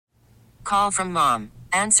Call from mom.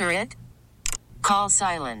 Answer it. Call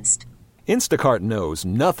silenced. Instacart knows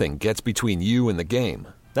nothing gets between you and the game.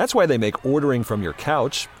 That's why they make ordering from your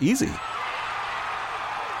couch easy.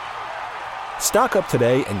 Stock up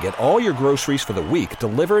today and get all your groceries for the week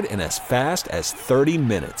delivered in as fast as 30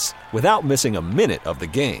 minutes without missing a minute of the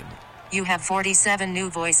game. You have 47 new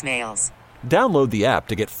voicemails. Download the app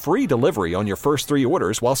to get free delivery on your first 3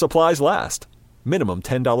 orders while supplies last. Minimum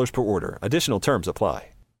 $10 per order. Additional terms apply.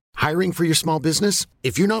 Hiring for your small business?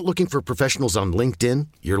 If you're not looking for professionals on LinkedIn,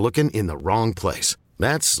 you're looking in the wrong place.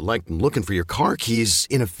 That's like looking for your car keys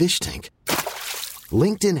in a fish tank.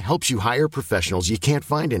 LinkedIn helps you hire professionals you can't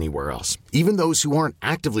find anywhere else, even those who aren't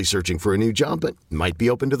actively searching for a new job but might be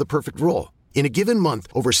open to the perfect role. In a given month,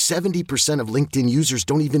 over 70% of LinkedIn users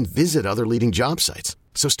don't even visit other leading job sites.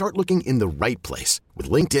 So start looking in the right place. With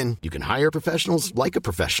LinkedIn, you can hire professionals like a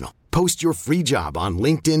professional. Post your free job on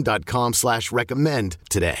linkedin.com/recommend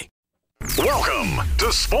today. Welcome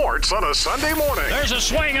to Sports on a Sunday morning. There's a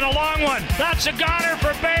swing and a long one. That's a goner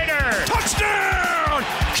for Bader. Touchdown,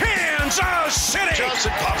 Kansas City.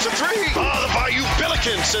 Johnson pops a three. Oh, the Bayou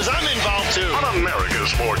Billiken says I'm involved too. On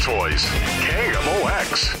America's Sports Voice,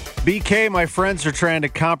 KMOX. BK, my friends are trying to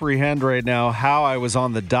comprehend right now how I was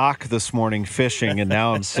on the dock this morning fishing, and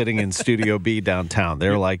now I'm sitting in Studio B downtown.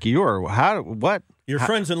 They're like, what? Your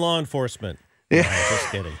friends in law enforcement. Yeah. No,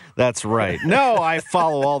 just kidding. That's right. No, I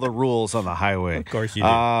follow all the rules on the highway. Of course you do.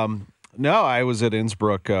 No, I was at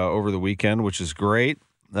Innsbruck over the weekend, which is great.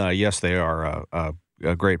 Yes, they are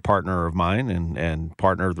a great partner of mine and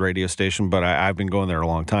partner of the radio station, but I've been going there a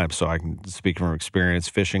long time, so I can speak from experience,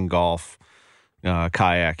 fishing, golf,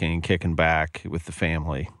 kayaking, kicking back with the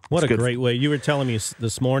family. What a great way. You were telling me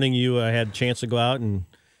this morning you had a chance to go out and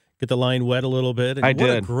get the line wet a little bit. And I what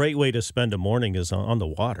did. A great way to spend a morning is on the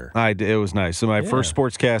water. I did. It was nice. So my first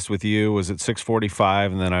sportscast with you was at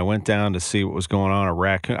 6:45, and then I went down to see what was going on. A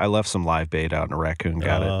raccoon. I left some live bait out, and a raccoon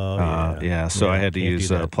got it. So I had to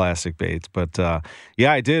use plastic baits. But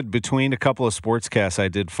I did. Between a couple of sportscasts, I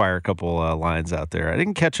did fire a couple lines out there. I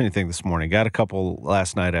didn't catch anything this morning. Got a couple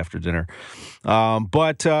last night after dinner.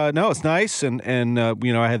 But no, it's nice. And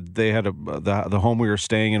they had the home we were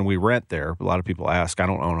staying in. We rent there. A lot of people ask. I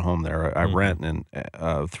don't own a home there. I rent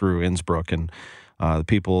through Innsbruck, and the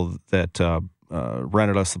people that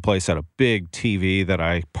rented us the place had a big TV that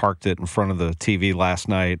I parked it in front of the TV last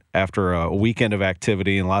night after a weekend of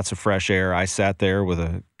activity and lots of fresh air. I sat there with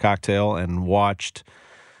a cocktail and watched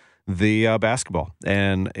the basketball.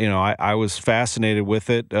 And, I was fascinated with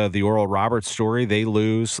it. The Oral Roberts story, they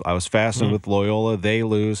lose. I was fascinated with Loyola, they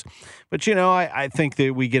lose. But, I think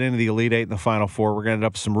that we get into the Elite Eight and the Final Four. We're going to end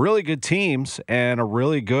up with some really good teams and a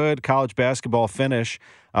really good college basketball finish.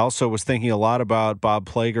 I also was thinking a lot about Bob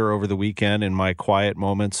Plager over the weekend in my quiet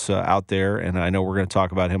moments out there, and I know we're going to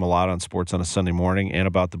talk about him a lot on Sports on a Sunday morning and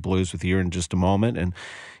about the Blues with you in just a moment. And,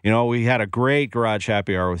 we had a great Garage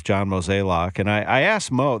Happy Hour with John Mozeliak, and I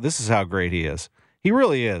asked Mo, this is how great he is. He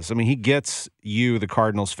really is. I mean, he gets you, the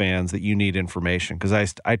Cardinals fans, that you need information, because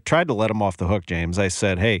I tried to let him off the hook, James. I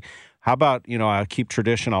said, hey, how about, I'll keep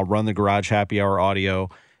tradition. I'll run the Garage Happy Hour audio,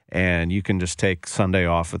 and you can just take Sunday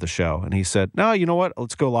off of the show. And he said, no, you know what?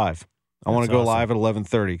 Let's go live. I want to go live at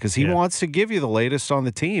 11:30 because he wants to give you the latest on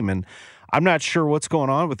the team. And I'm not sure what's going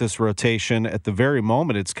on with this rotation. At the very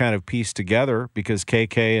moment, it's kind of pieced together because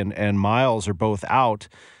KK and Miles are both out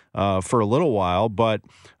for a little while. But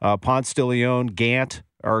Ponce de Leon, Gant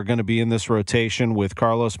are going to be in this rotation with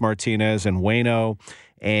Carlos Martinez and Waino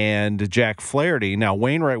and Jack Flaherty. Now,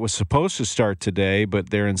 Wainwright was supposed to start today,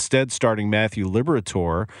 but they're instead starting Matthew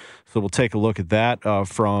Liberatore. So we'll take a look at that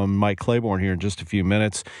from Mike Claiborne here in just a few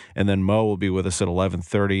minutes. And then Mo will be with us at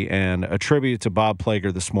 11:30. And a tribute to Bob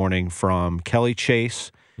Plager this morning from Kelly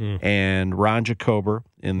Chase and Ron Jacober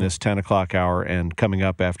in this 10 o'clock hour. And coming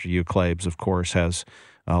up after you, Claibs, of course, has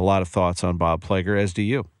a lot of thoughts on Bob Plager, as do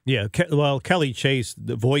you. Yeah, well, Kelly Chase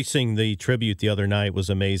voicing the tribute the other night was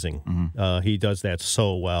amazing. He does that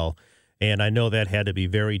so well, and I know that had to be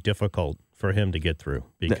very difficult for him to get through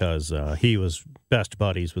because he was best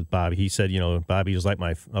buddies with Bobby. He said, Bobby was like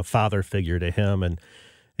a father figure to him,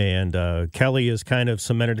 and Kelly has kind of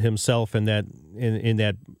cemented himself in that.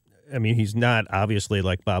 I mean, he's not obviously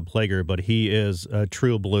like Bob Plager, but he is a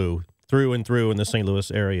true blue through and through in the St. Louis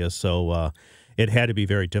area. So. It had to be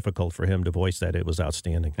very difficult for him to voice that. It was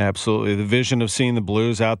outstanding. Absolutely. The vision of seeing the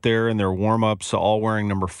Blues out there in their warm-ups all wearing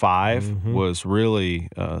number 5 was really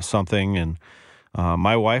something. And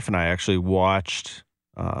my wife and I actually watched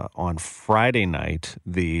on Friday night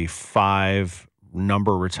the 5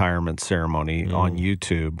 number retirement ceremony on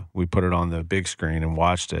YouTube. We put it on the big screen and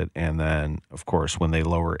watched it. And then, of course, when they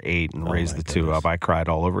lower 8 and raise the 2 up, I cried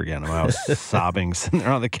all over again. I was sobbing sitting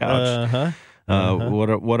there on the couch.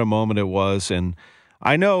 What a moment it was. And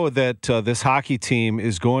I know that this hockey team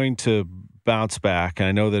is going to bounce back.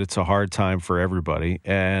 I know that it's a hard time for everybody,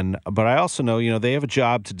 but I also know, they have a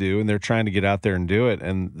job to do, and they're trying to get out there and do it.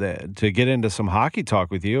 And to get into some hockey talk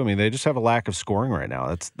with you, I mean, they just have a lack of scoring right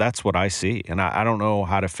now. That's what I see, and I don't know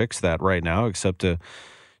how to fix that right now, except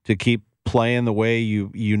to keep playing the way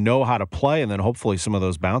you know how to play, and then hopefully some of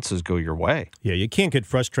those bounces go your way. Yeah, you can't get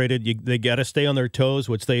frustrated. They got to stay on their toes,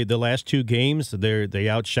 which the last 2 games, they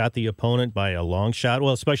outshot the opponent by a long shot.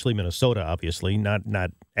 Well, especially Minnesota, obviously, not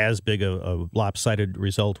as big a lopsided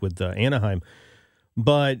result with Anaheim.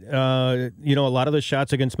 But, a lot of the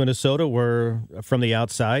shots against Minnesota were from the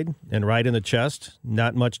outside and right in the chest.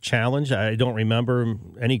 Not much challenge. I don't remember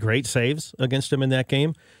any great saves against them in that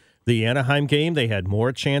game. The Anaheim game, they had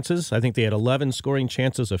more chances. I think they had 11 scoring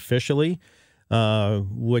chances officially,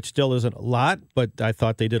 which still isn't a lot, but I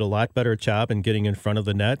thought they did a lot better job in getting in front of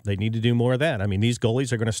the net. They need to do more of that. I mean, these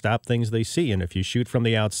goalies are going to stop things they see, and if you shoot from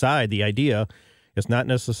the outside, the idea is not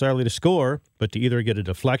necessarily to score, but to either get a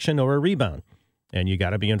deflection or a rebound. And you got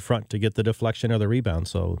to be in front to get the deflection or the rebound.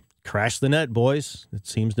 So crash the net, boys, it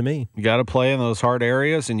seems to me. You got to play in those hard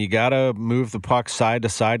areas, and you got to move the puck side to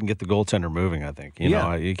side and get the goaltender moving, I think.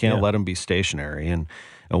 You can't let them be stationary. And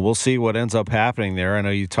we'll see what ends up happening there. I know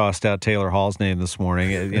you tossed out Taylor Hall's name this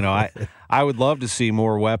morning. I would love to see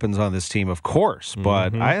more weapons on this team, of course,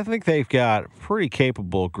 but I think they've got a pretty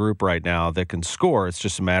capable group right now that can score. It's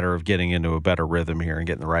just a matter of getting into a better rhythm here and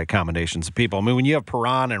getting the right combinations of people. I mean, when you have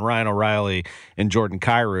Perron and Ryan O'Reilly and Jordan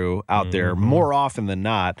Kyrou out there, more often than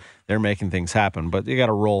not, they're making things happen. But you got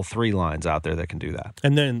to roll 3 lines out there that can do that.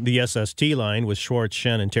 And then the SST line with Schwartz,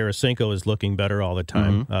 Shen, and Tarasenko is looking better all the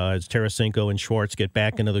time as Tarasenko and Schwartz get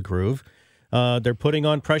back into the groove. They're putting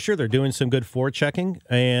on pressure. They're doing some good forechecking.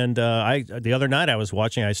 And the other night I was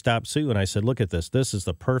watching, I stopped Sue and I said, look at this. This is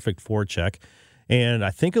the perfect forecheck. And I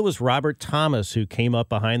think it was Robert Thomas who came up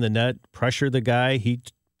behind the net, pressured the guy. He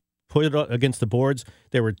put it against the boards.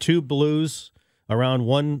 There were 2 Blues around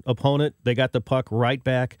one opponent. They got the puck right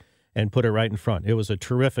back and put it right in front. It was a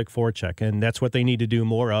terrific forecheck, and that's what they need to do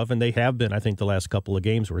more of, and they have been, I think, the last couple of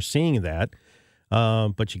games we're seeing that.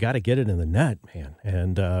 But you got to get it in the net, man.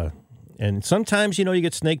 And sometimes, you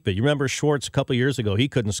get snake bit. You remember Schwartz a couple of years ago, he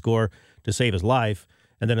couldn't score to save his life,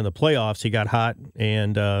 and then in the playoffs he got hot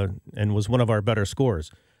and was one of our better scorers.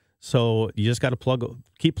 So you just got to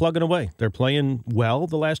keep plugging away. They're playing well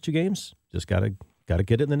the last 2 games. Just got to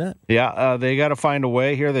get it in the net. Yeah, they got to find a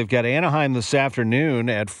way here. They've got Anaheim this afternoon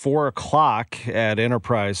at 4 o'clock at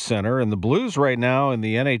Enterprise Center. And the Blues right now in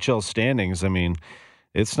the NHL standings, I mean,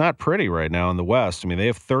 it's not pretty right now in the West. I mean, they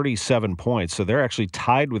have 37 points, so they're actually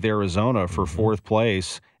tied with Arizona for 4th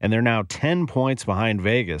place, and they're now 10 points behind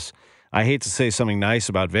Vegas. I hate to say something nice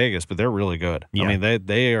about Vegas, but they're really good. Yeah. I mean,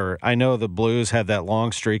 they are. I know the Blues had that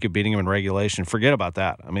long streak of beating them in regulation. Forget about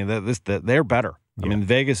that. I mean, they're better. I mean,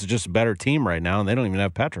 Vegas is just a better team right now, and they don't even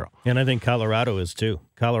have Petro. And I think Colorado is too.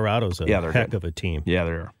 Colorado's a heck of a team. Yeah,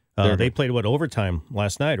 they are. They played overtime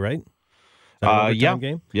last night, right?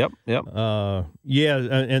 Game? Yep.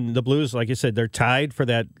 And the Blues, like you said, they're tied for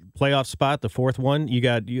that playoff spot, the 4th one. You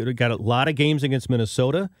got a lot of games against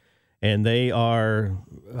Minnesota, and they are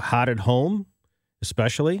hot at home,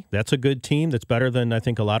 especially. That's a good team. That's better than I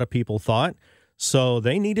think a lot of people thought. So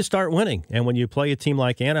they need to start winning. And when you play a team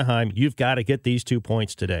like Anaheim, you've got to get these 2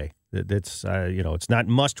 points today. It's it's not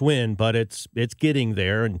must win, but it's getting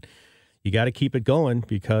there, and you got to keep it going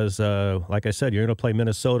because, like I said, you're going to play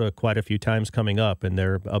Minnesota quite a few times coming up, and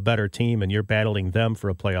they're a better team, and you're battling them for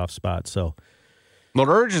a playoff spot. So,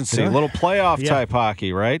 little urgency, little playoff type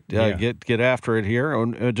hockey, right? Get after it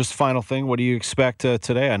here. Just final thing, what do you expect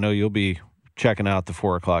today? I know you'll be checking out the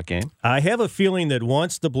 4 o'clock game. I have a feeling that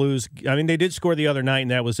once the Blues, they did score the other night,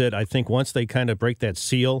 and that was it. I think once they kind of break that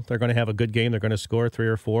seal, they're going to have a good game. They're going to score 3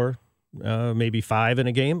 or 4, maybe 5 in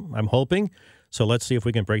a game, I'm hoping. So let's see if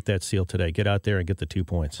we can break that seal today. Get out there and get the 2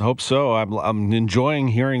 points. I hope so. I'm enjoying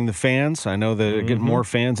hearing the fans. I know they're getting more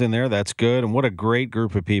fans in there. That's good. And what a great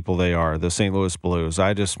group of people they are, the St. Louis Blues.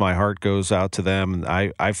 My heart goes out to them.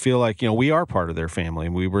 I feel like, we are part of their family.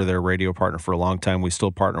 We were their radio partner for a long time. We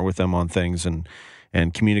still partner with them on things and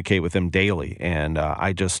communicate with them daily. And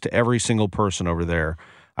every single person over there,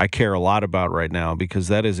 I care a lot about right now because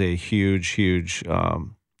that is a huge, huge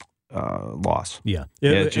loss. Yeah.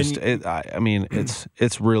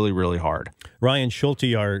 It's really, really hard. Ryan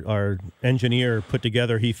Schulte, our engineer, put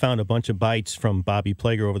together, he found a bunch of bites from Bobby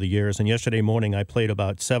Plager over the years, and yesterday morning I played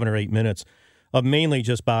about 7 or 8 minutes of mainly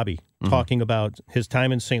just Bobby talking about his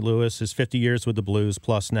time in St. Louis, his 50 years with the Blues,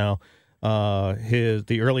 plus now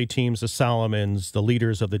the early teams, the Solomons, the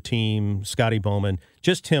leaders of the team, Scotty Bowman,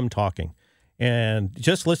 just him talking. And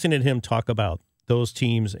just listening to him talk about those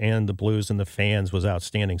teams and the Blues and the fans was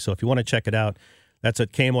outstanding. So if you want to check it out, that's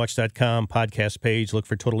at KMOX.com podcast page. Look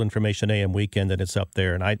for Total Information AM Weekend, and it's up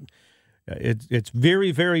there. And it's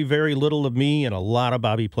very, very, very little of me and a lot of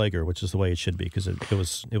Bobby Plager, which is the way it should be, because it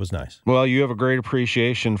was nice. Well, you have a great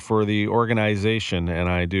appreciation for the organization, and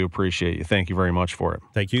I do appreciate you. Thank you very much for it.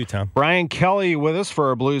 Thank you, Tom. Brian Kelly with us for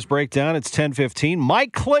our Blues Breakdown. It's 10:15.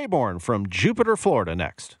 Mike Claiborne from Jupiter, Florida,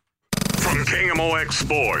 next. From KMOX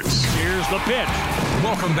Sports. Here's the pitch.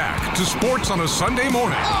 Welcome back to Sports on a Sunday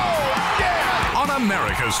morning. Oh, yeah! On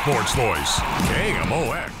America's Sports Voice,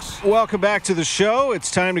 KMOX. Welcome back to the show.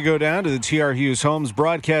 It's time to go down to the T.R. Hughes Homes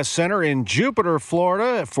Broadcast Center in Jupiter,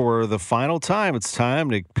 Florida for the final time. It's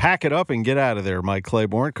time to pack it up and get out of there. Mike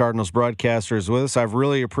Claiborne, Cardinals broadcaster, is with us. I've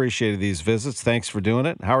really appreciated these visits. Thanks for doing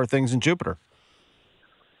it. How are things in Jupiter?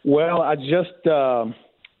 Well, I just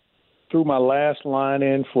threw my last line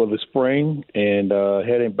in for the spring and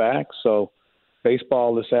heading back. So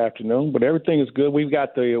baseball this afternoon, but everything is good. We've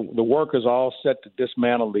got the workers all set to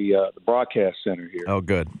dismantle the broadcast center here. Oh,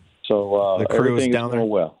 good. So the crew is down there.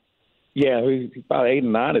 Well, yeah, about 8 or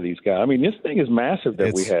 9 of these guys. I mean, this thing is massive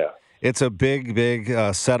that we have. It's a big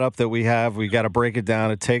setup that we have. We got to break it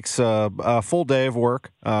down. It takes a full day of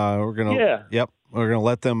work. We're gonna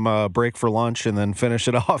let them break for lunch and then finish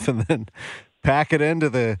it off and then pack it into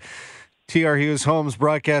the T.R. Hughes Homes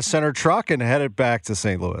Broadcast Center truck and head it back to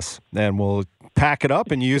St. Louis. And we'll pack it up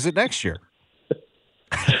and use it next year.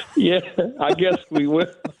 Yeah, I guess we will.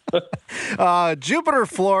 Jupiter,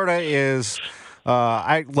 Florida is.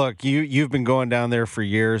 You've been going down there for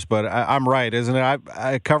years, but I'm right, isn't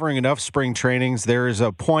it? Covering enough spring trainings, there is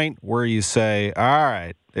a point where you say, all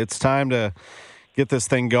right, it's time to get this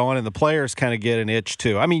thing going, and the players kind of get an itch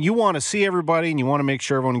too. I mean, you want to see everybody and you want to make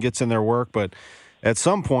sure everyone gets in their work, but at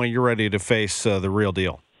some point you're ready to face the real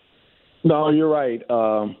deal. No, you're right.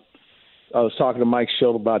 I was talking to Mike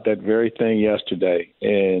Schilt about that very thing yesterday,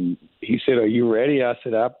 and he said, "Are you ready?" I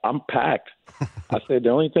said, "I'm packed." I said, "The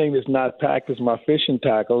only thing that's not packed is my fishing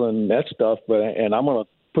tackle and that stuff, and I'm going to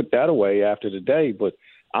put that away after today, but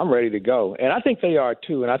I'm ready to go." And I think they are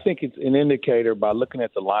too, and I think it's an indicator by looking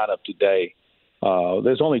at the lineup today.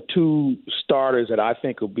 There's only 2 starters that I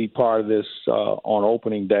think will be part of this on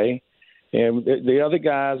opening day. And the other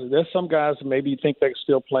guys, there's some guys that maybe you think they're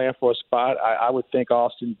still playing for a spot. I would think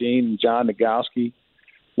Austin Dean and John Nogowski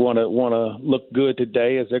want to look good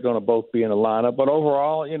today, as they're going to both be in the lineup. But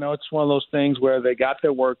overall, it's one of those things where they got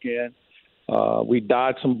their work in. We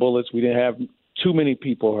dodged some bullets. We didn't have too many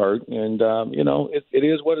people hurt. And, it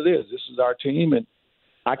is what it is. This is our team. And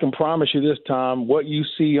I can promise you this, Tom, what you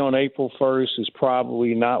see on April 1st is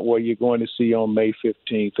probably not what you're going to see on May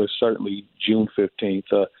 15th or certainly June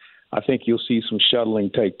 15th. I think you'll see some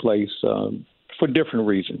shuttling take place for different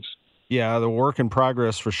reasons. Yeah, the work in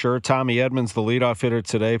progress for sure. Tommy Edmonds, the leadoff hitter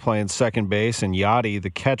today, playing second base, and Yachty, the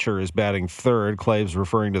catcher, is batting third. Clave's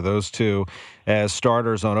referring to those two as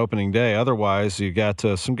starters on opening day. Otherwise, you got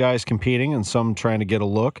some guys competing and some trying to get a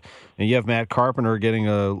look. And you have Matt Carpenter getting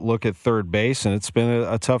a look at third base, and it's been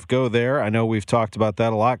a tough go there. I know we've talked about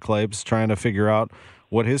that a lot, Claves, trying to figure out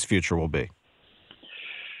what his future will be.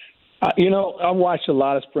 I've watched a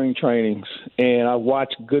lot of spring trainings, and I've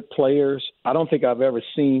watched good players. I don't think I've ever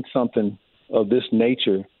seen something of this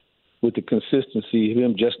nature with the consistency of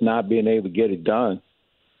him just not being able to get it done.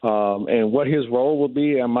 And what his role will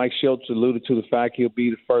be, and Mike Schultz alluded to the fact he'll be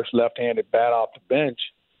the first left-handed bat off the bench.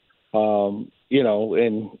 And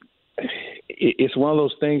it's one of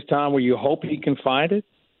those things, Tom, where you hope he can find it.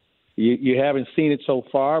 You haven't seen it so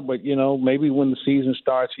far, but, maybe when the season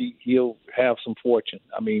starts, he'll have some fortune.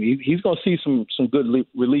 I mean, he's going to see some good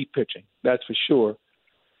relief pitching, that's for sure.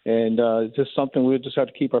 And it's just something we'll just have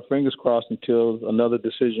to keep our fingers crossed until another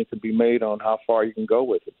decision can be made on how far you can go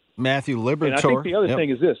with it. Matthew Liberatore. And I think the other thing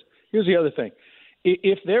is this. Here's the other thing.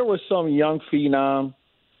 If there was some young phenom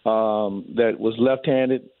that was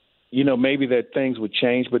left-handed, maybe that things would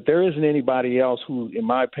change. But there isn't anybody else who, in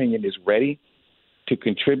my opinion, is ready to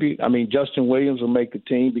contribute. I mean, Justin Williams will make the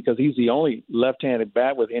team because he's the only left-handed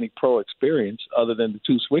bat with any pro experience other than the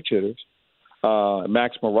 2 switch hitters.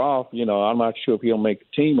 Max Moroff, I'm not sure if he'll make the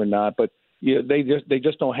team or not, but they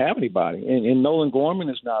just don't have anybody. And Nolan Gorman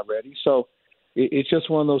is not ready. So it's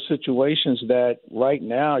just one of those situations that right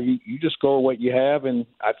now you just go with what you have. And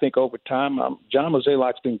I think over time, John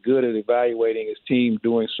Mozeliak's been good at evaluating his team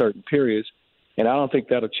during certain periods. And I don't think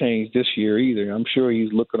that'll change this year either. I'm sure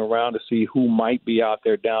he's looking around to see who might be out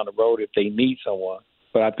there down the road if they need someone.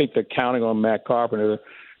 But I think they're counting on Matt Carpenter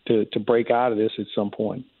to break out of this at some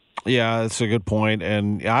point. Yeah, that's a good point.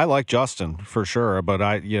 And I like Justin for sure, but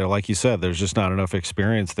like you said, there's just not enough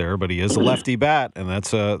experience there. But he is a lefty bat, and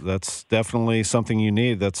that's definitely something you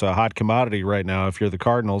need. That's a hot commodity right now if you're the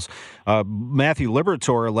Cardinals. Matthew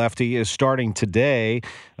Liberatore, lefty, is starting today.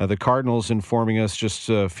 The Cardinals informing us just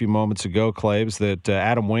a few moments ago, Claves, that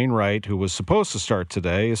Adam Wainwright, who was supposed to start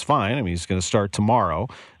today, is fine. I mean, he's going to start tomorrow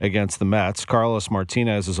against the Mets. Carlos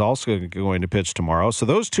Martinez is also going to pitch tomorrow. So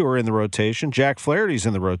those two are in the rotation. Jack Flaherty's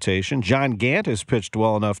in the rotation. John Gant has pitched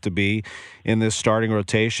well enough to be in this starting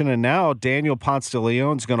rotation. And now Daniel Ponce de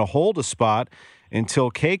Leon is going to hold a spot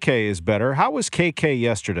until KK is better. How was KK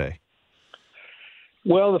yesterday?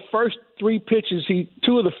 Well, two of the first three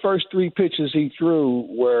pitches he threw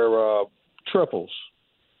were triples.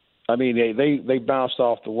 I mean, they bounced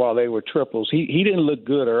off the wall. They were triples. He didn't look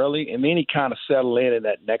good early, and then he kind of settled in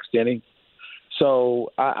that next inning.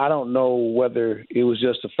 So I don't know whether it was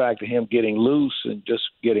just the fact of him getting loose and just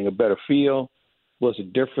getting a better feel was a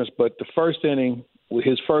difference. But his first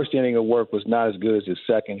inning of work was not as good as his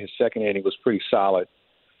second. His second inning was pretty solid.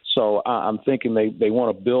 So I'm thinking they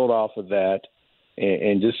want to build off of that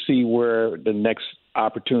and just see where the next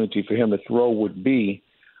opportunity for him to throw would be.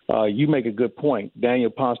 You make a good point. Daniel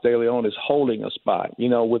Ponce de Leon is holding a spot.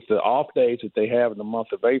 With the off days that they have in the month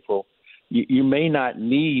of April, you may not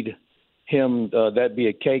need him that be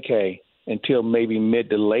a KK until maybe mid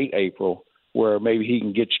to late April, where maybe he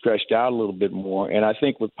can get stretched out a little bit more. And I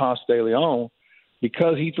think with Ponce de Leon,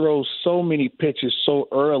 because he throws so many pitches so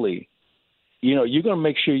early, you're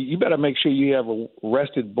going to you better make sure you have a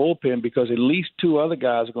rested bullpen, because at least two other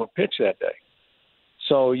guys are going to pitch that day.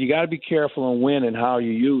 So you got to be careful on when and how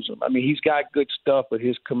you use him. I mean, he's got good stuff, but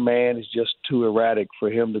his command is just too erratic for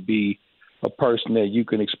him to be a person that you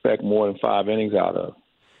can expect more than 5 innings out of.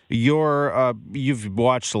 You've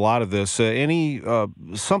watched a lot of this.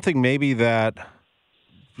 Something maybe that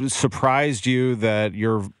surprised you that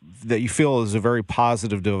you feel is a very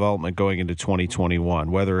positive development going into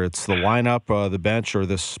 2021, whether it's the lineup, the bench, or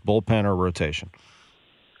this bullpen or rotation?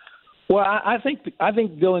 Well, I think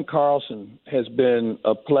Dylan Carlson has been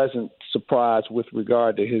a pleasant surprise with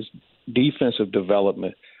regard to his defensive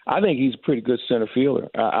development. I think he's a pretty good center fielder.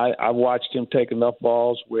 I watched him take enough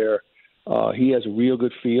balls where he has a real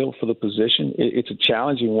good feel for the position. It's a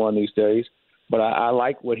challenging one these days, but I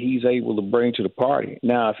like what he's able to bring to the party.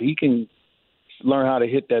 Now, if he can learn how to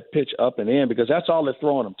hit that pitch up and in, because that's all they're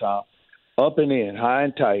throwing him, Tom, up and in, high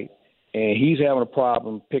and tight, and he's having a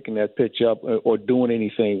problem picking that pitch up or doing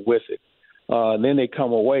anything with it. And then they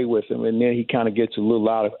come away with him, and then he kind of gets a little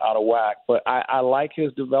out of whack. But I like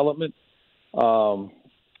his development. Tommy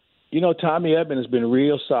Edman has been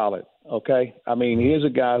real solid. Okay, I mean, here's a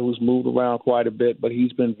guy who's moved around quite a bit, but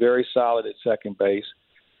he's been very solid at second base.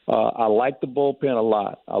 I like the bullpen a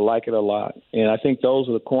lot. I like it a lot, and I think those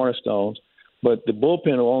are the cornerstones. But the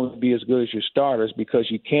bullpen will only be as good as your starters,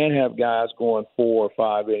 because you can't have guys going 4 or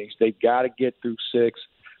 5 innings. They've got to get through 6.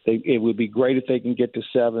 It would be great if they can get to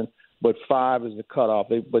 7, but 5 is the cutoff.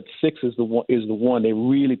 But 6 is the one that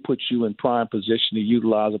really puts you in prime position to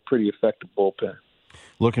utilize a pretty effective bullpen.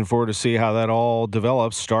 Looking forward to see how that all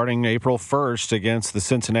develops starting April 1st against the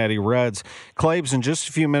Cincinnati Reds. Claves, in just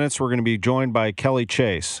a few minutes, we're going to be joined by Kelly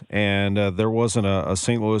Chase. And there wasn't a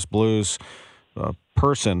St. Louis Blues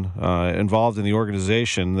person involved in the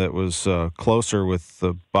organization that was closer with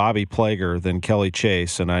Bobby Plager than Kelly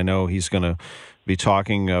Chase. And I know he's going to be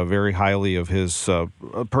talking very highly of his a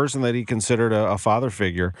person that he considered a father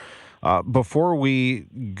figure. Before we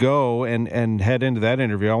go and head into that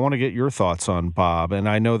interview, I want to get your thoughts on Bob. And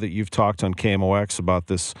I know that you've talked on KMOX about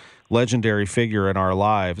this legendary figure in our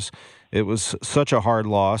lives. It was such a hard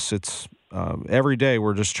loss. It's every day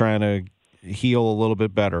we're just trying to heal a little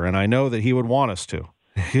bit better. And I know that he would want us to.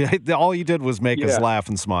 All he did was make us laugh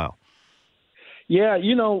and smile. Yeah,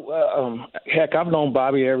 heck, I've known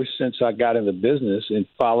Bobby ever since I got into business and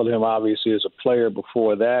followed him, obviously, as a player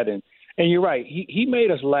before that. And you're right, he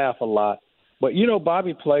made us laugh a lot. But,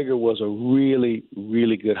 Bobby Plager was a really,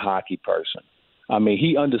 really good hockey person. I mean,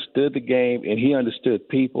 he understood the game, and he understood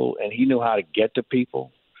people, and he knew how to get to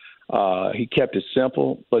people. He kept it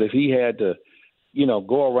simple. But if he had to,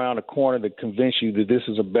 go around the corner to convince you that this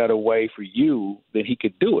is a better way for you, then he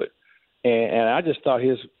could do it. And I just thought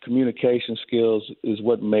his communication skills is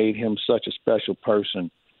what made him such a special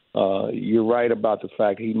person. You're right about the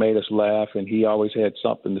fact he made us laugh, and he always had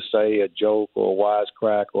something to say, a joke or a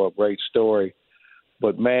wisecrack or a great story.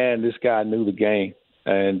 But, man, this guy knew the game.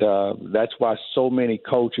 And that's why so many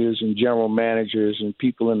coaches and general managers and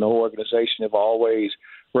people in the organization have always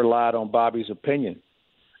relied on Bobby's opinion.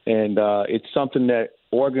 And it's something that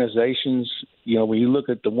organizations, when you look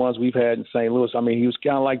at the ones we've had in St. Louis, I mean, he was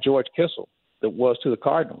kind of like George Kissel that was to the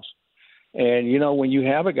Cardinals. And, when you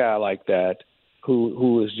have a guy like that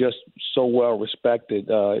who is just so well respected,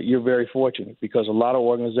 you're very fortunate because a lot of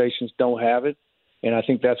organizations don't have it. And I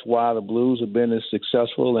think that's why the Blues have been as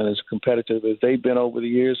successful and as competitive as they've been over the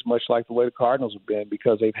years, much like the way the Cardinals have been,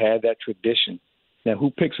 because they've had that tradition. Now,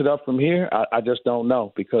 who picks it up from here? I just don't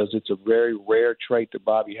know, because it's a very rare trait that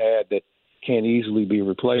Bobby had that can't easily be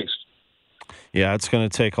replaced. Yeah, it's going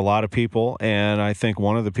to take a lot of people, and I think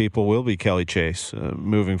one of the people will be Kelly Chase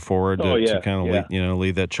moving forward to kind of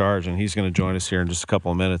lead that charge, and he's going to join us here in just a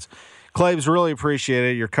couple of minutes. Claibs, really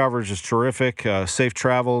appreciate it. Your coverage is terrific. Safe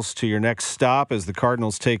travels to your next stop as the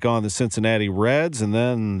Cardinals take on the Cincinnati Reds, and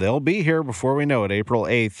then they'll be here before we know it. April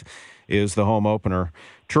 8th is the home opener.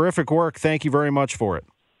 Terrific work. Thank you very much for it.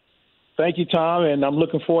 Thank you, Tom, and I'm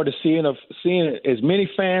looking forward to seeing as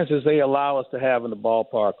many fans as they allow us to have in the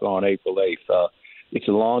ballpark on April 8th. It's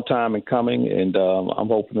a long time in coming, and I'm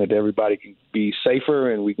hoping that everybody can be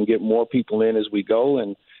safer and we can get more people in as we go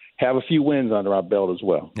and have a few wins under our belt as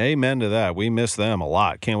well. Amen to that. We miss them a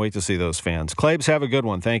lot. Can't wait to see those fans. Claibs, have a good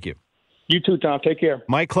one. Thank you. You too, Tom. Take care.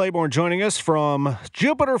 Mike Claiborne joining us from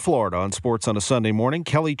Jupiter, Florida on Sports on a Sunday Morning.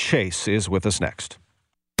 Kelly Chase is with us next.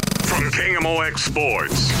 From KMOX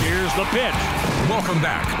Sports. Here's the pitch. Welcome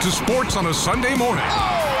back to Sports on a Sunday Morning.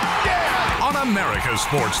 Oh, yeah! On America's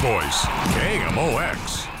Sports Voice,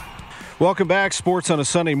 KMOX. Welcome back, Sports on a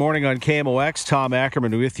Sunday Morning on KMOX. Tom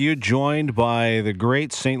Ackerman with you, joined by the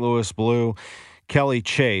great St. Louis Blue, Kelly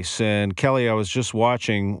Chase. And Kelly, I was just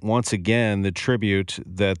watching once again the tribute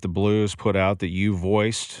that the Blues put out that you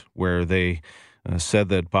voiced, where they said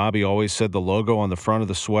that Bobby always said the logo on the front of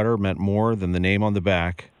the sweater meant more than the name on the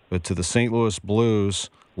back. But to the St. Louis Blues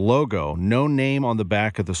logo, no name on the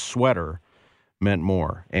back of the sweater meant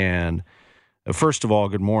more. And first of all,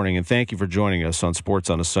 good morning, and thank you for joining us on Sports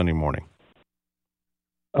on a Sunday Morning.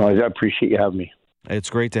 I appreciate you having me. It's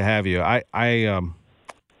great to have you. I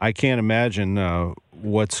can't imagine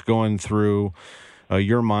what's going through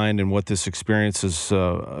your mind and what this experience has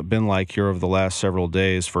been like here over the last several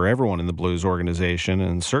days for everyone in the Blues organization,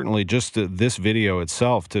 and certainly just this video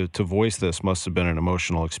itself to voice this must have been an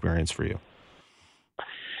emotional experience for you.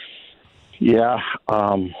 Yeah,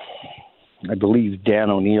 I believe Dan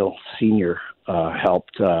O'Neill Sr.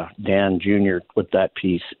 Helped Dan Jr. with that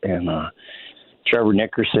piece, and Trevor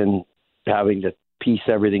Nickerson having to piece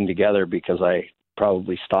everything together because I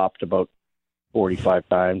probably stopped about 45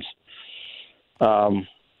 times.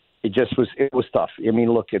 It was tough. I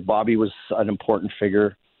mean, look, Bobby was an important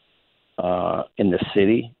figure in the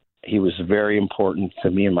city. He was very important to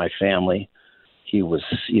me and my family. He was,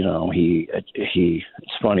 it's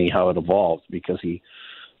funny how it evolved because he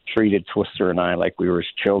treated Twister and I like we were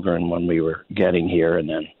his children when we were getting here. And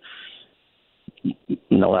then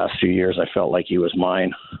in the last few years, I felt like he was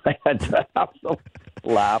mine. I had to have some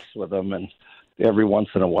laughs with him, and every once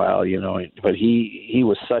in a while, but he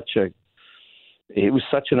was such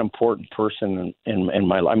an important person in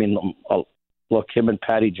my life. I mean, look, him and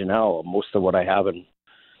Patty Janelle, most of what I have in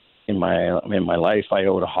my life, I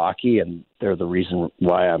owe to hockey, and they're the reason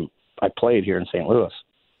why I played here in St. Louis.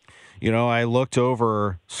 I looked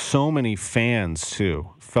over so many fans, too,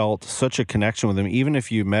 felt such a connection with him. Even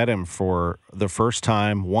if you met him for the first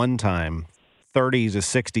time, one time, 30 to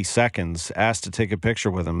 60 seconds, asked to take a picture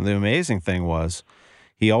with him. The amazing thing was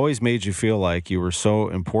he always made you feel like you were so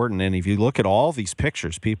important. And if you look at all these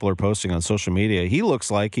pictures people are posting on social media, he looks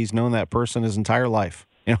like he's known that person his entire life.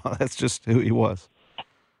 That's just who he was.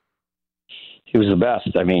 He was the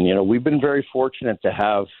best. I mean, we've been very fortunate to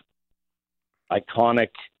have iconic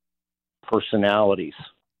personalities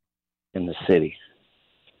in the city.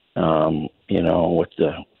 With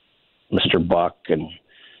the Mr. Buck and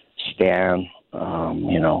Stan,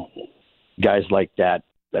 guys like that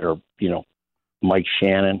are, Mike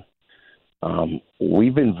Shannon.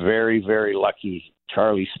 We've been very, very lucky.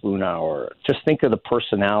 Charlie Spoonhour. Just think of the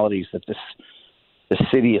personalities that the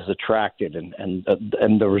city has attracted, and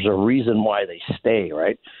there was a reason why they stay,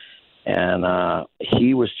 right? And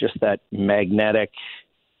he was just that magnetic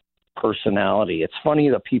personality. It's funny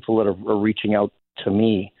that people that are reaching out to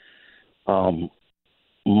me,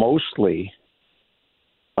 mostly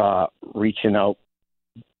reaching out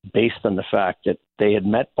based on the fact that they had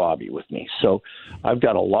met Bobby with me. So I've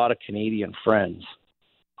got a lot of Canadian friends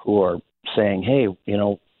who are saying, hey,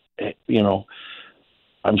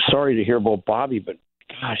 I'm sorry to hear about Bobby, but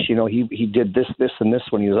gosh, he did this, and this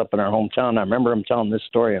when he was up in our hometown. I remember him telling this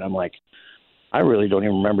story, and I'm like, I really don't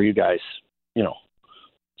even remember you guys,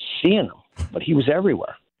 seeing him, but he was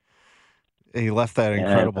everywhere. He left that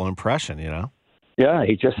incredible impression, Yeah,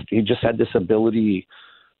 he just had this ability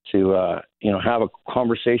to, have a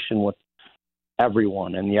conversation with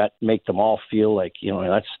everyone, and yet make them all feel like,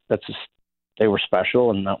 that's just, they were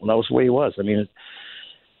special, and that was the way he was. I mean,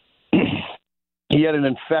 he had an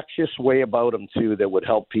infectious way about him too that would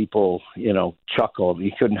help people, chuckle.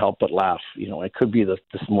 He couldn't help but laugh. It could be the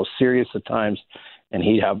most serious of times, and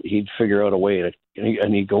he'd figure out a way to,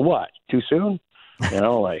 and he'd go, "What? Too soon?"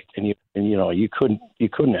 You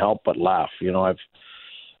couldn't help but laugh.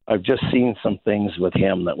 I've just seen some things with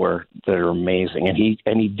him that are amazing, and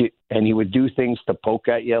he would do things to poke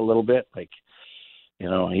at you a little bit, like,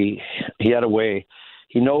 he had a way.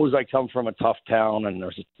 He knows I come from a tough town, and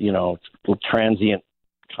there's, transient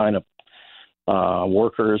kind of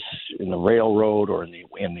workers in the railroad or in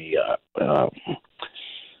the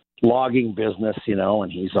logging business,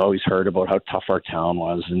 and he's always heard about how tough our town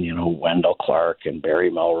was, and, Wendell Clark and Barry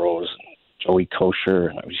Melrose and Joey Kosher,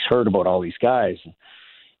 and he's heard about all these guys. And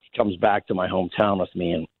he comes back to my hometown with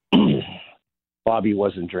me, and Bobby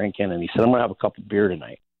wasn't drinking, and he said, "I'm going to have a cup of beer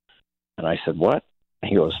tonight." And I said, "What?" And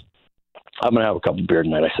he goes, "I'm going to have a cup of beer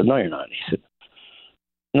tonight." I said, "No, you're not." And he said,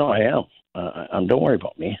 "No, I am. Don't worry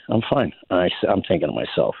about me. I'm fine." And I'm thinking to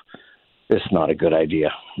myself, this is not a good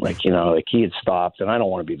idea. Like he had stopped, and I don't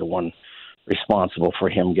want to be the one responsible for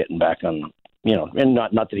him getting back on, and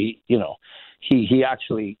not that he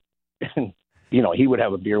actually, he would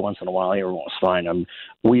have a beer once in a while. Everyone was fine.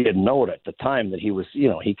 We didn't know it at the time that he was,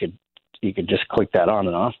 he could just click that on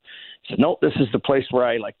and off. He said, "No, this is the place where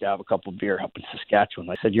I like to have a couple of beer up in Saskatchewan."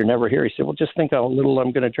 I said, "You're never here." He said, "Well, just think how little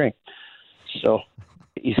I'm going to drink." So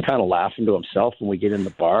he's kind of laughing to himself when we get in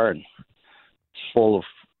the bar, and it's full of,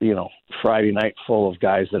 Friday night full of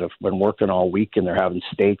guys that have been working all week, and they're having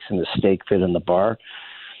steaks in the steak pit in the bar.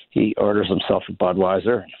 He orders himself a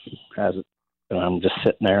Budweiser and has it, and I'm just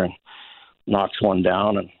sitting there and knocks one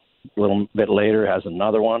down, and a little bit later has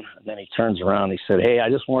another one, and then he turns around and he said, "Hey, I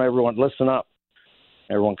just want everyone to listen up."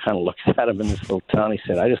 Everyone kind of looks at him in this little town. He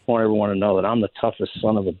said, "I just want everyone to know that I'm the toughest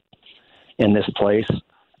son of a in this place. And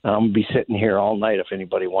I'm going to be sitting here all night if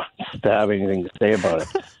anybody wants to have anything to say about it."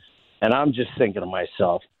 And I'm just thinking to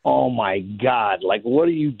myself, oh, my God, like, what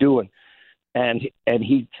are you doing? And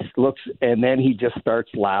he looks, and then he just starts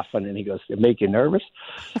laughing, and he goes, "It make you nervous?"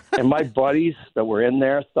 And my buddies that were in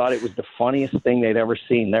there thought it was the funniest thing they'd ever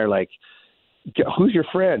seen. They're like, "Who's your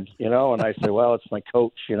friend?" And I said, "Well, it's my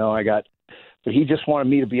coach. But he just wanted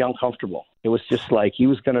me to be uncomfortable. It was just like he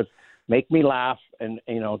was going to make me laugh, and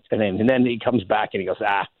then he comes back and he goes,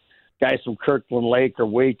 "Guys from Kirkland Lake are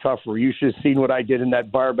way tougher. You should have seen what I did in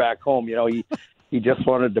that bar back home." He just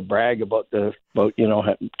wanted to brag about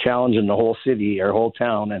challenging the whole city or whole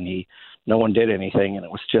town, and no one did anything, and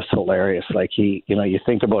it was just hilarious. Like you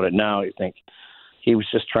think about it now, you think he was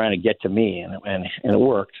just trying to get to me, and it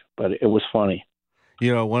worked, but it was funny.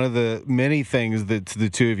 One of the many things that the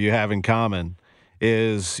two of you have in common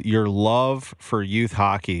is your love for youth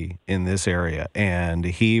hockey in this area. And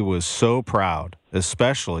he was so proud,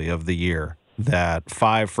 especially of the year that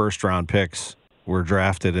 5 first-round picks were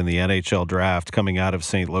drafted in the NHL draft coming out of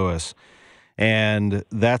St. Louis. And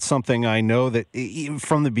that's something I know that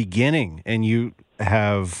from the beginning, and you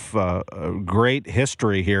have a great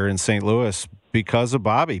history here in St. Louis because of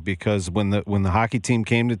Bobby, because when the hockey team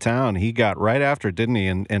came to town, he got right after it, didn't he,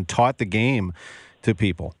 and taught the game to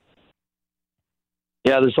people.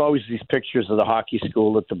 Yeah, there's always these pictures of the hockey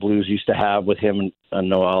school that the Blues used to have with him and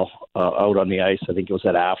Noel out on the ice. I think it was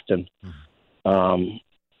at Afton.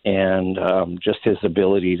 Just his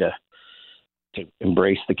ability to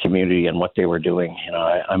embrace the community and what they were doing.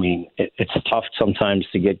 It's tough sometimes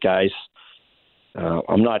to get guys.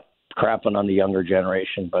 I'm not crapping on the younger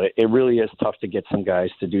generation, but it really is tough to get some guys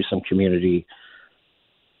to do some community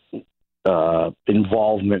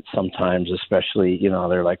involvement sometimes, especially,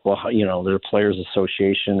 they're like, well, their players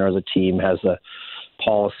association or the team has a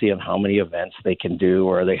policy on how many events they can do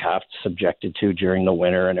or they have to subjected to during the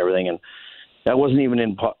winter and everything. And that wasn't even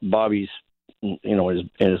in Bobby's, in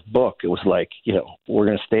his book. It was like, we're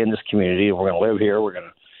going to stay in this community, we're going to live here, we're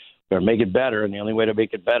going to make it better. And the only way to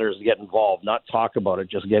make it better is to get involved, not talk about it,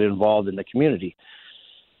 just get involved in the community.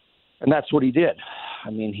 And that's what he did.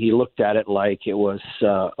 He looked at it like it was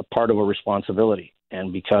a part of a responsibility.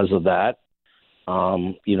 And because of that,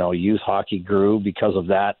 youth hockey grew. Because of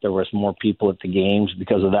that, there was more people at the games.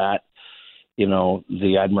 Because of that,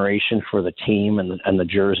 the admiration for the team and the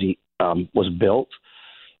jersey was built.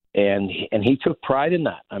 And he took pride in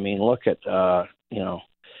that. Look at,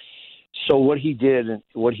 So what he did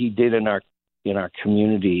in our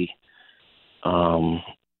community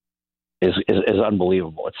is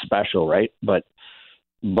unbelievable. It's special, right? But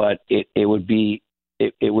it would be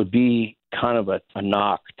kind of a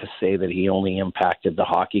knock to say that he only impacted the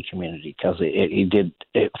hockey community, because he did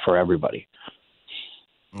it for everybody.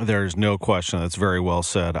 There's no question. That's very well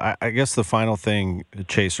said. I guess the final thing,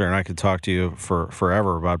 Chaser, and I could talk to you for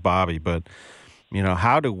forever about Bobby, but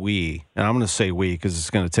how do we, and I'm going to say we because it's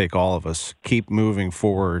going to take all of us, keep moving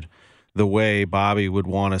forward the way Bobby would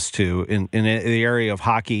want us to in the area of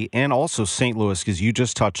hockey and also St. Louis, because you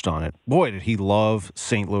just touched on it. Boy, did he love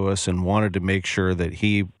St. Louis and wanted to make sure that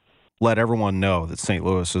he let everyone know that St.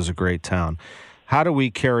 Louis is a great town. How do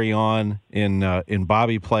we carry on in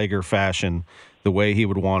Bobby Plager fashion the way he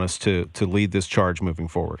would want us to lead this charge moving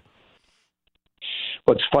forward?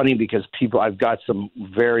 Well, it's funny because I've got some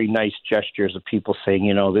very nice gestures of people saying,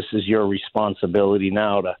 this is your responsibility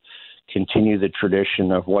now to continue the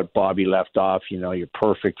tradition of what Bobby left off. You're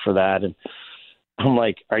perfect for that. And I'm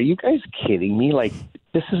like, are you guys kidding me? Like,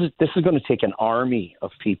 this is going to take an army of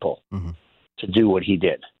people to do what he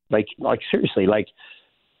did. Like seriously, like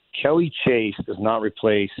Kelly Chase does not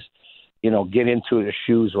replace, get into the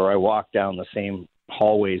shoes where I walk down the same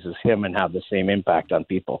hallways as him and have the same impact on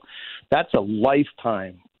people. That's a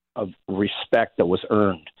lifetime of respect that was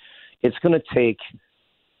earned. It's going to take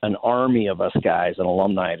an army of us guys and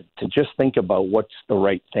alumni to just think about what's the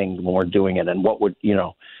right thing when we're doing it, and what would,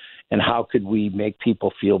 and how could we make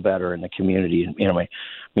people feel better in the community. I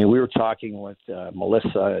mean, we were talking with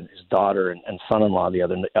Melissa and his daughter and son-in-law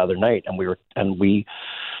the other night, and we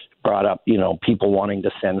brought up, people wanting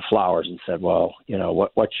to send flowers, and said, well,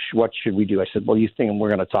 what should we do? I said, well, you think, and we're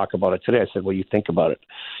going to talk about it today. I said, well, you think about it.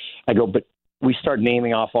 I go, but we start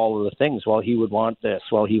naming off all of the things. Well, he would want this.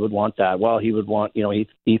 Well, he would want that. Well, he would want,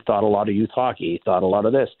 he thought a lot of youth hockey. He thought a lot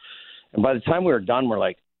of this. And by the time we were done,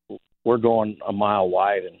 we're going a mile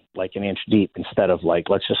wide and like an inch deep, instead of like,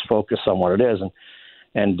 let's just focus on what it is.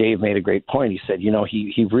 And Dave made a great point. He said,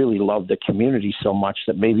 he really loved the community so much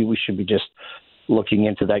that maybe we should be just looking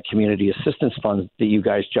into that community assistance fund that you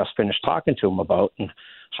guys just finished talking to him about, and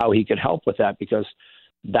how he could help with that, because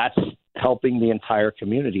that's helping the entire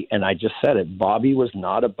community. And I just said it. Bobby was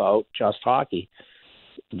not about just hockey.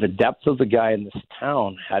 The depth of the guy in this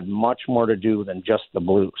town had much more to do than just the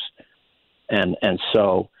Blues. And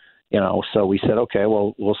so, so we said, okay,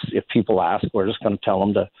 well, if people ask, we're just going to tell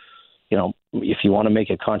them to, if you want to make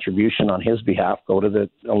a contribution on his behalf, go to the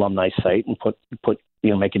alumni site and put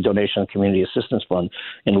make a donation to the community assistance fund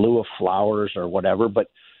in lieu of flowers or whatever. But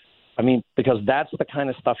I mean, because that's the kind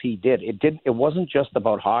of stuff he did. It wasn't just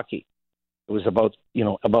about hockey. It was about,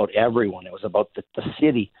 about everyone. It was about the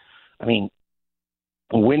city. I mean,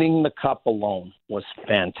 winning the cup alone was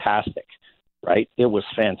fantastic, right? It was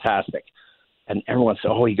fantastic. And everyone said,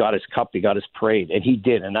 oh, he got his cup, he got his parade. And he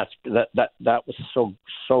did. And that was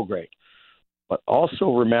so great. But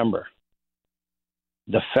also remember,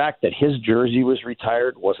 the fact that his jersey was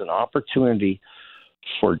retired was an opportunity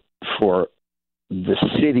for the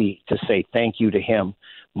city to say thank you to him.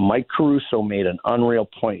 Mike Caruso made an unreal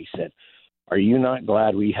point. He said, are you not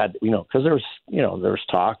glad we had, because there was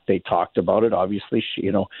talk, they talked about it, obviously,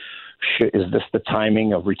 is this the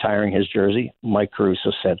timing of retiring his jersey? Mike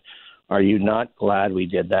Caruso said, are you not glad we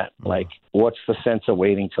did that? Like, what's the sense of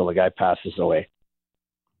waiting till the guy passes away?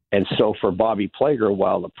 And so for Bobby Plager,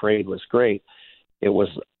 while the parade was great, it was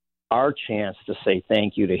our chance to say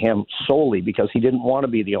thank you to him solely because he didn't want to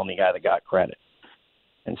be the only guy that got credit.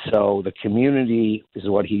 And so the community is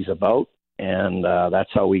what he's about, and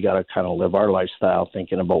that's how we got to kind of live our lifestyle,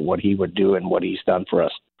 thinking about what he would do and what he's done for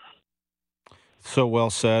us. So well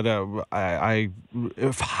said. I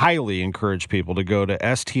highly encourage people to go to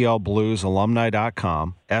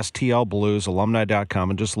stlbluesalumni.com, stlbluesalumni.com,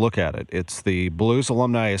 and just look at it. It's the Blues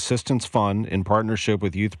Alumni Assistance Fund in partnership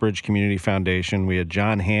with Youthbridge Community Foundation. We had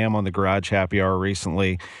John Hamm on the Garage Happy Hour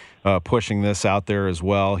recently pushing this out there as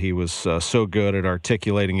well. He was so good at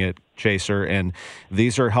articulating it, Chaser, and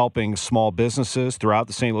these are helping small businesses throughout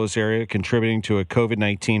the St. Louis area, contributing to a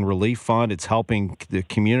COVID-19 relief fund. It's helping the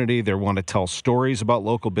community. They want to tell stories about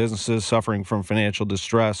local businesses suffering from financial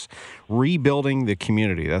distress, rebuilding the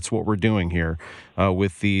community. That's what we're doing here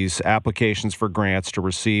with these applications for grants to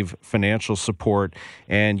receive financial support,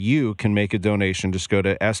 and you can make a donation. Just go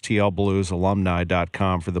to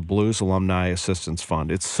stlbluesalumni.com for the Blues Alumni Assistance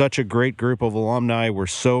Fund. It's such a great group of alumni. We're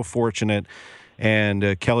so fortunate.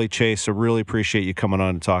 And Kelly Chase, I really appreciate you coming on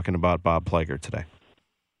and talking about Bob Plager today.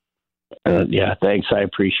 Yeah, thanks. I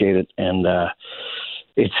appreciate it. And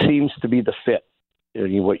it seems to be the fit.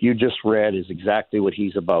 what you just read is exactly what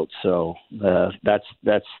he's about. So that's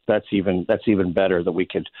even better that we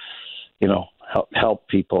could, help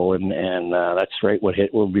people, and that's right.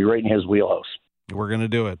 We'll be right in his wheelhouse. We're going to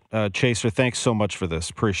do it. Chaser, thanks so much for this.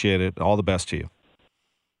 Appreciate it. All the best to you.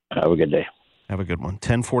 Have a good day. Have a good one.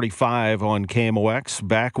 10:45 on KMOX.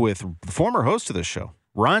 Back with the former host of this show,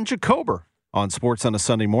 Ron Jacober, on Sports on a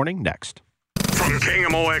Sunday Morning. Next. From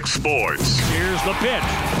KMOX Sports. Here's the pitch.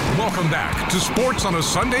 Welcome back to Sports on a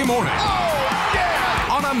Sunday Morning. Oh, yeah!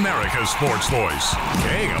 On America's Sports Voice,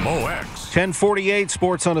 KMOX. 10:48,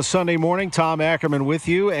 Sports on a Sunday Morning. Tom Ackerman with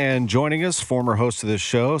you, and joining us, former host of this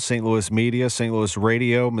show, St. Louis Media, St. Louis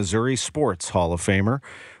Radio, Missouri Sports Hall of Famer,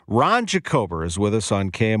 Ron Jacober is with us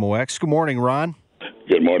on KMOX. Good morning, Ron.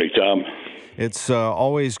 Good morning, Tom. It's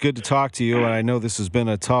always good to talk to you, and I know this has been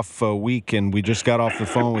a tough week, and we just got off the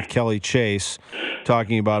phone with Kelly Chase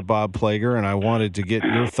talking about Bob Plager, and I wanted to get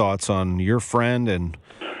your thoughts on your friend and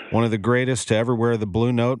one of the greatest to ever wear the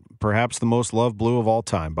blue note, perhaps the most loved blue of all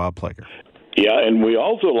time, Bob Plager. Yeah, and we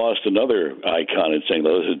also lost another icon in St.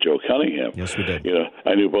 Louis, Joe Cunningham. Yes, we did.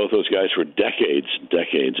 I knew both those guys for decades,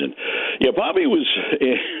 and Bobby was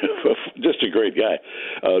just a great guy.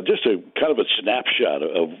 Just a kind of a snapshot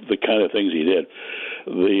of the kind of things he did.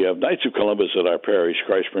 The Knights of Columbus at our parish,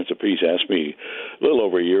 Christ Prince of Peace, asked me a little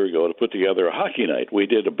over a year ago to put together a hockey night. We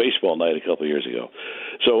did a baseball night a couple of years ago.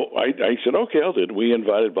 So I said, okay, I'll do it. We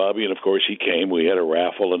invited Bobby, and of course he came. We had a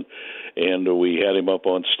raffle, and we had him up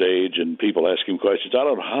on stage, and people asked him questions. I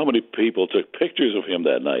don't know how many people took pictures of him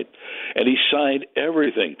that night, and he signed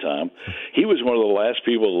everything, Tom. He was one of the last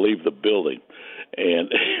people to leave the building, and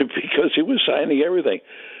because he was signing everything.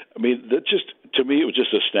 I mean, that just, to me, it was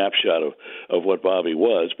just a snapshot of what Bobby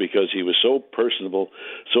was, because he was so personable,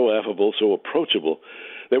 so affable, so approachable.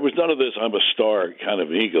 There was none of this I'm a star kind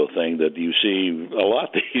of ego thing that you see a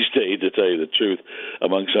lot these days, to tell you the truth,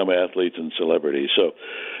 among some athletes and celebrities. So,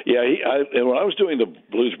 and when I was doing the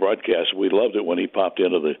Blues broadcast, we loved it when he popped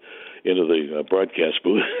into the broadcast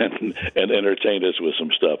booth and entertained us with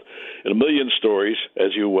some stuff. And a million stories,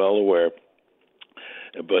 as you're well aware.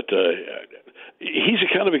 But he's the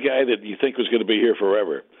kind of a guy that you think was going to be here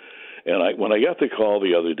forever. And when I got the call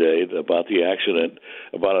the other day about the accident,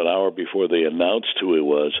 about an hour before they announced who it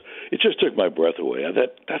was, it just took my breath away.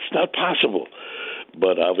 That's not possible.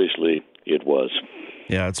 But obviously it was.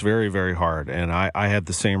 Yeah, it's very, very hard. And I had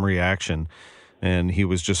the same reaction. And he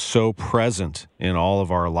was just so present in all of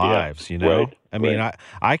our lives, Right, I mean, right.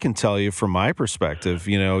 I can tell you from my perspective,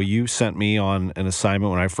 you sent me on an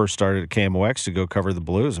assignment when I first started at KMOX to go cover the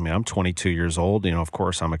Blues. I mean, I'm 22 years old. Of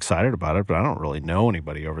course, I'm excited about it, but I don't really know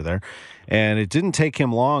anybody over there. And it didn't take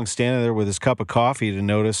him long standing there with his cup of coffee to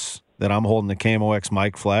notice that I'm holding the KMOX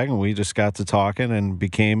mic flag, and we just got to talking and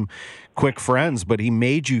became quick friends. But he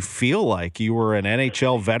made you feel like you were an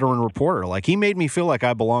NHL veteran reporter. Like, he made me feel like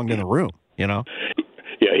I belonged in the room. Yeah,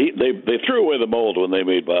 they threw away the mold when they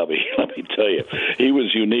made Bobby. Let me tell you, he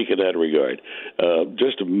was unique in that regard.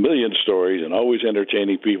 Just a million stories and always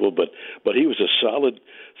entertaining people, but he was a solid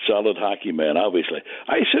hockey man, obviously.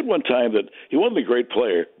 I said one time that he wasn't a great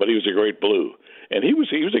player, but he was a great Blue. And he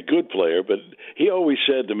was a good player, but he always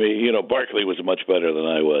said to me, Barkley was much better than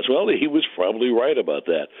I was. Well, he was probably right about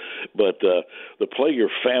that. But the Plager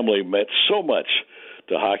family meant so much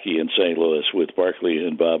to hockey in St. Louis with Barkley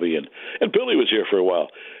and Bobby, and Billy was here for a while.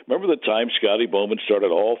 Remember the time Scotty Bowman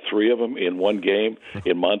started all three of them in one game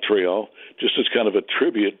in Montreal, just as kind of a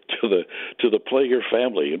tribute to the Plager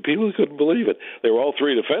family, and people couldn't believe it. They were all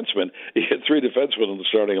three defensemen. He had three defensemen in the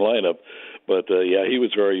starting lineup, but he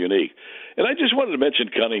was very unique. And I just wanted to mention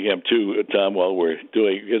Cunningham too, Tom, while we're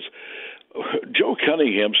doing, because Joe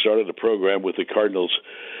Cunningham started a program with the Cardinals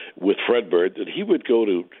with Fred Bird that he would go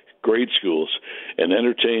to grade schools and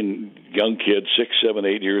entertain young kids, 6, 7,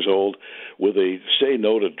 8 years old, with a say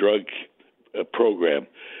no to drug program.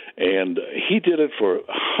 And he did it for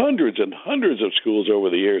hundreds and hundreds of schools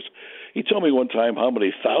over the years. He told me one time how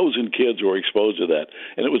many thousand kids were exposed to that,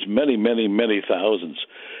 and it was many, many, many thousands.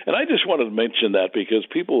 And I just wanted to mention that because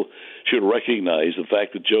people should recognize the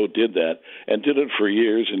fact that Joe did that and did it for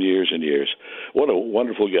years and years and years. What a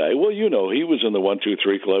wonderful guy. Well, he was in the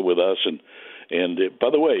 1-2-3 club with us, and by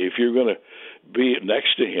the way, if you're going to be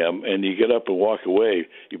next to him and you get up and walk away,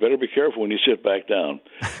 you better be careful when you sit back down,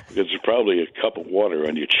 because there's probably a cup of water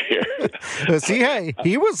on your chair. See,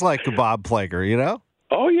 he was like a Bob Plager,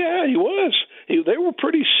 Oh, yeah, he was. They were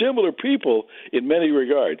pretty similar people in many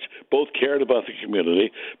regards. Both cared about the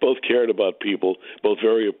community, both cared about people, both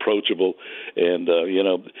very approachable. And,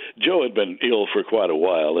 Joe had been ill for quite a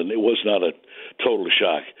while, and it was not total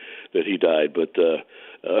shock that he died. But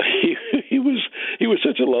he was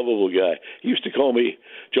such a lovable guy. He used to call me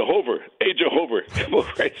Jehovah. Hey, Jehovah, come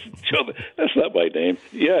over. That's not my name.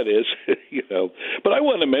 Yeah, it is. But I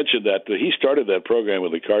wanted to mention that he started that program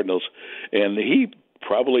with the Cardinals, and he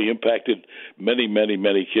probably impacted many, many,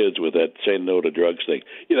 many kids with that say no to drugs thing.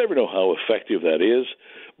 You never know how effective that is,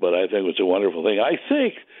 but I think it's a wonderful thing. I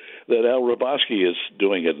think that Al Hrabosky is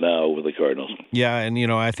doing it now with the Cardinals. Yeah,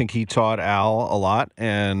 and I think he taught Al a lot,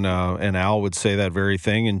 and Al would say that very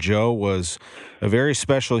thing. And Joe was a very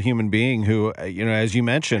special human being who, as you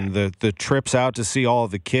mentioned, the trips out to see all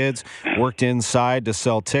of the kids, worked inside to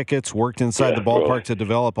sell tickets, worked inside the ballpark to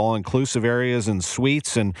develop all-inclusive areas and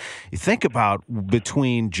suites. And you think about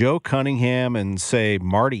between Joe Cunningham and, say,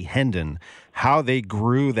 Marty Hendon, how they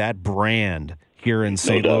grew that brand here in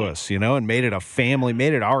St. Louis, and made it a family,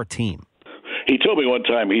 made it our team. He told me one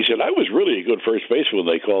time, he said, I was really a good first baseman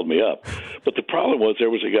when they called me up. But the problem was there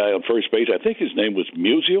was a guy on first base, I think his name was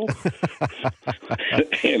Musial.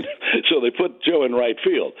 And so they put Joe in right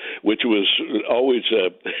field, which was always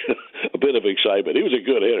a bit of excitement. He was a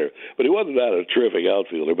good hitter, but he wasn't that a terrific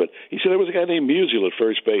outfielder. But he said there was a guy named Musial at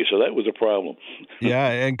first base, so that was a problem. Yeah,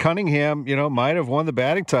 and Cunningham, might have won the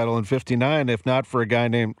batting title in '59 if not for a guy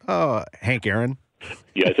named Hank Aaron.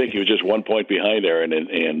 Yeah, I think he was just 1 point behind Aaron,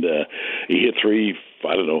 and he hit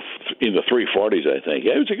in the 340s, I think.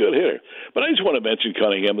 Yeah, he was a good hitter. But I just want to mention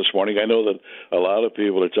Cunningham this morning. I know that a lot of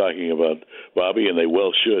people are talking about Bobby, and they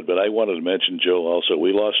well should, but I wanted to mention Joe also.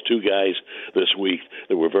 We lost two guys this week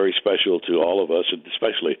that were very special to all of us, and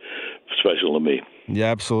especially special to me.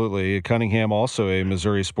 Yeah, absolutely. Cunningham, also a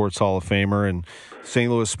Missouri Sports Hall of Famer and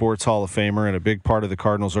St. Louis Sports Hall of Famer, and a big part of the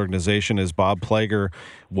Cardinals organization, as Bob Plager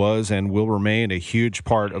was and will remain a huge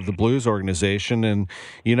part of the Blues organization. And,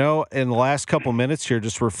 in the last couple minutes here,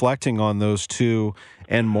 just reflecting on those two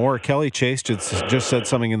and more, Kelly Chase just said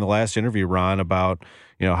something in the last interview, Ron, about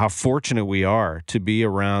how fortunate we are to be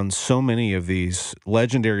around so many of these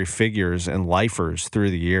legendary figures and lifers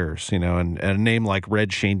through the years, and a name like Red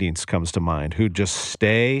Schoendienst comes to mind, who just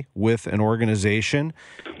stay with an organization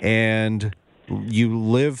and you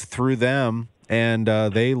live through them and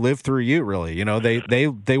they live through you, really.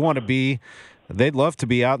 They want to be, they'd love to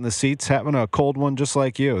be out in the seats having a cold one just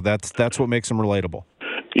like you. That's what makes them relatable.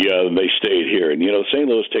 Yeah, and they stayed here. And, St.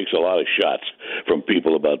 Louis takes a lot of shots from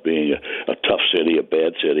people about being a tough city, a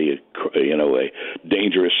bad city, a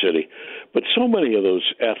dangerous city. But so many of those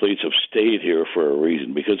athletes have stayed here for a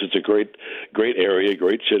reason, because it's a great area,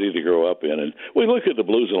 great city to grow up in. And we look at the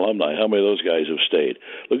Blues alumni, how many of those guys have stayed?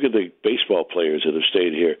 Look at the baseball players that have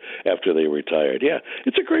stayed here after they retired. Yeah,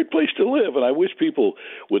 it's a great place to live, and I wish people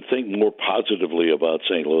would think more positively about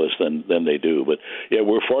St. Louis than they do. But, yeah,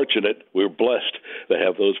 we're fortunate, we're blessed to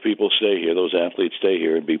have those people stay here, those athletes stay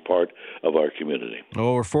here and be part of our community.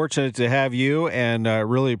 Well, we're fortunate to have you, and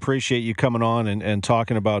really appreciate you coming on and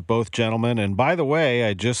talking about both gentlemen. And by the way,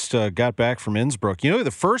 I just got back from Innsbruck. You know who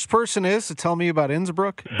the first person is to tell me about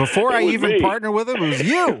Innsbruck? Before I even partnered with him, it was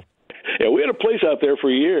you. Yeah, we had a place out there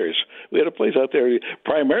for years. We had a place out there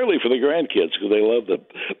primarily for the grandkids, because they love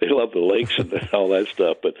the lakes and all that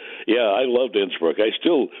stuff. But, yeah, I loved Innsbruck. I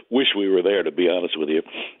still wish we were there, to be honest with you.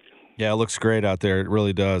 Yeah, it looks great out there. It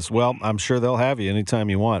really does. Well, I'm sure they'll have you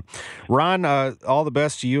anytime you want. Ron, all the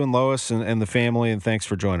best to you and Lois and the family, and thanks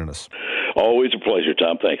for joining us. Always a pleasure,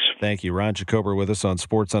 Tom. Thanks. Thank you. Ron Jacober with us on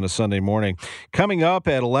Sports on a Sunday Morning. Coming up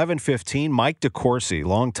at 11:15, Mike DeCourcy,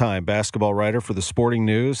 longtime basketball writer for the Sporting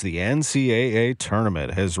News. The NCAA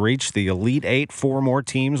tournament has reached the Elite Eight. 4 more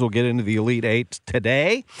teams will get into the Elite Eight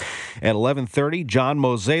today. At 11:30, John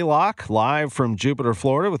Mozeliak, live from Jupiter,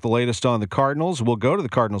 Florida, with the latest on the Cardinals. We'll go to the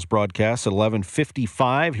Cardinals broadcast at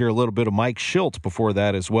 11:55. Hear a little bit of Mike Schilt before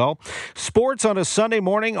that as well. Sports on a Sunday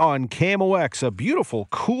Morning on KMOX. A beautiful,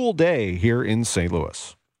 cool day here in St.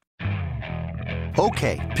 Louis.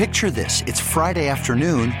 Okay, picture this. It's Friday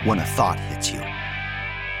afternoon when a thought hits you.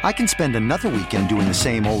 I can spend another weekend doing the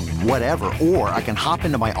same old whatever, or I can hop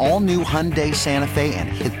into my all-new Hyundai Santa Fe and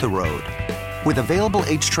hit the road. With available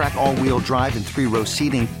H-Track all-wheel drive and 3-row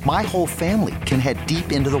seating, my whole family can head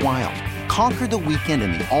deep into the wild. Conquer the weekend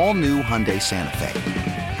in the all-new Hyundai Santa Fe.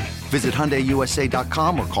 Visit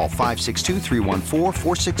HyundaiUSA.com or call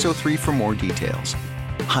 562-314-4603 for more details.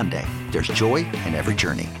 Hyundai, there's joy in every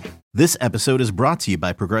journey. This episode is brought to you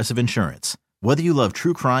by Progressive Insurance. Whether you love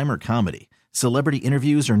true crime or comedy, celebrity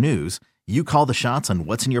interviews or news, you call the shots on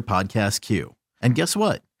what's in your podcast queue. And guess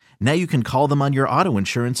what? Now you can call them on your auto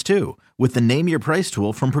insurance too, with the Name Your Price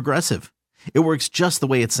tool from Progressive. It works just the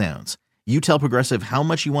way it sounds. You tell Progressive how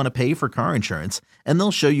much you want to pay for car insurance, and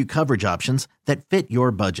they'll show you coverage options that fit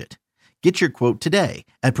your budget. Get your quote today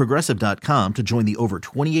at Progressive.com to join the over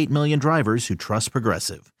 28 million drivers who trust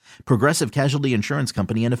Progressive. Progressive Casualty Insurance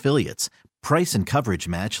Company and Affiliates. Price and coverage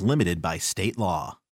match limited by state law.